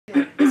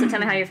Tell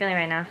me how you're feeling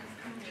right now.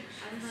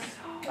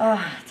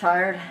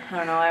 Tired. I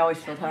don't know. I always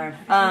feel tired.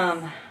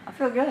 I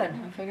feel good.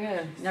 I feel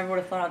good. Never would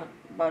have thought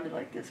about it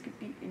like this could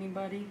beat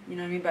anybody. You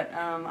know what I mean? But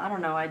I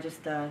don't know. I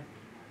just I'm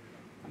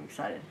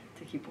excited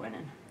to keep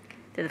winning.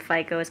 Did the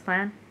fight go as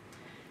planned?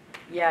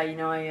 Yeah. You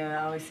know,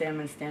 I always say I'm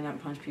gonna stand up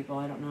and punch people.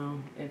 I don't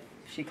know if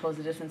she closed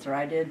the distance or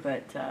I did,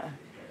 but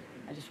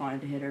I just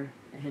wanted to hit her.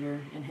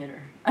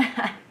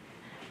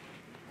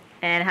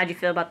 And how'd you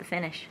feel about the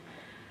finish?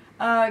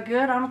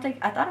 Good.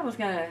 I thought I was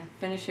gonna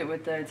finish it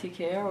with the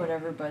TKO or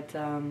whatever, but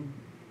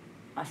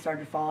I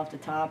started to fall off the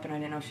top, and I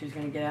didn't know if she was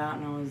gonna get out,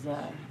 and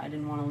I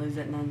didn't want to lose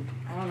it. And then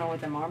I don't know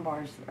what them arm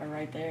bars are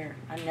right there.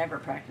 I never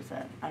practice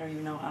that. I don't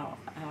even know how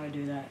I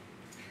do that.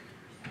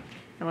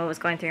 And what was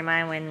going through your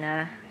mind when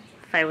the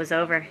fight was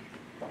over?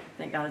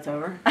 Thank God it's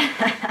over.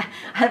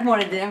 I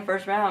wanted to end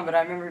first round, but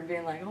I remember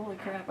being like, "Holy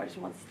crap! I just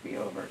want this to be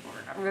over."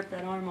 I ripped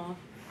that arm off.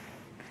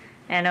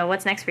 And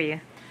what's next for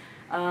you?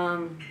 I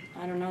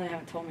don't know. They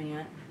haven't told me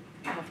yet.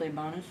 Hopefully a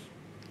bonus.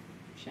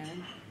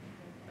 Shannon.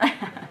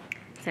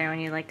 Is there anyone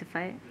you'd like to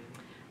fight?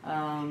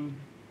 I'll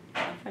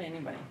fight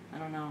anybody. I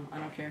don't know. I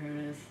don't care who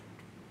it is.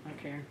 I don't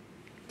care.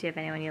 Do you have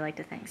anyone you'd like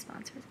to thank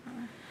sponsors?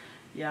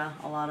 Yeah,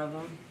 a lot of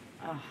them.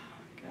 Oh,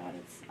 God,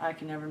 I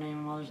can never name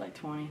them all. There's like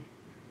 20.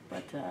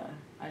 But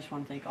I just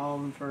want to thank all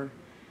of them for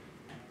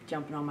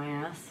jumping on my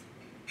ass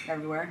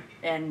everywhere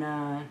and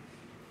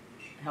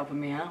helping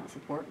me out,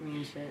 supporting me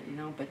and shit, you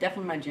know. But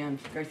definitely my gyms.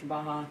 Gracie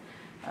Baja,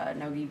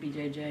 Nogi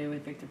BJJ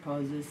with Victor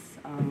Poses.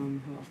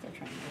 Who else did I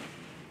train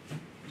with?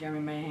 Jeremy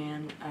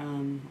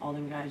Mahan. All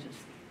them guys, just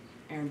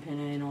Aaron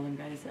Pinay and all them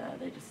guys,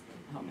 they just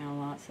helped me out a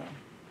lot. So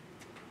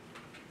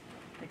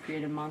they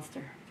created a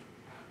monster.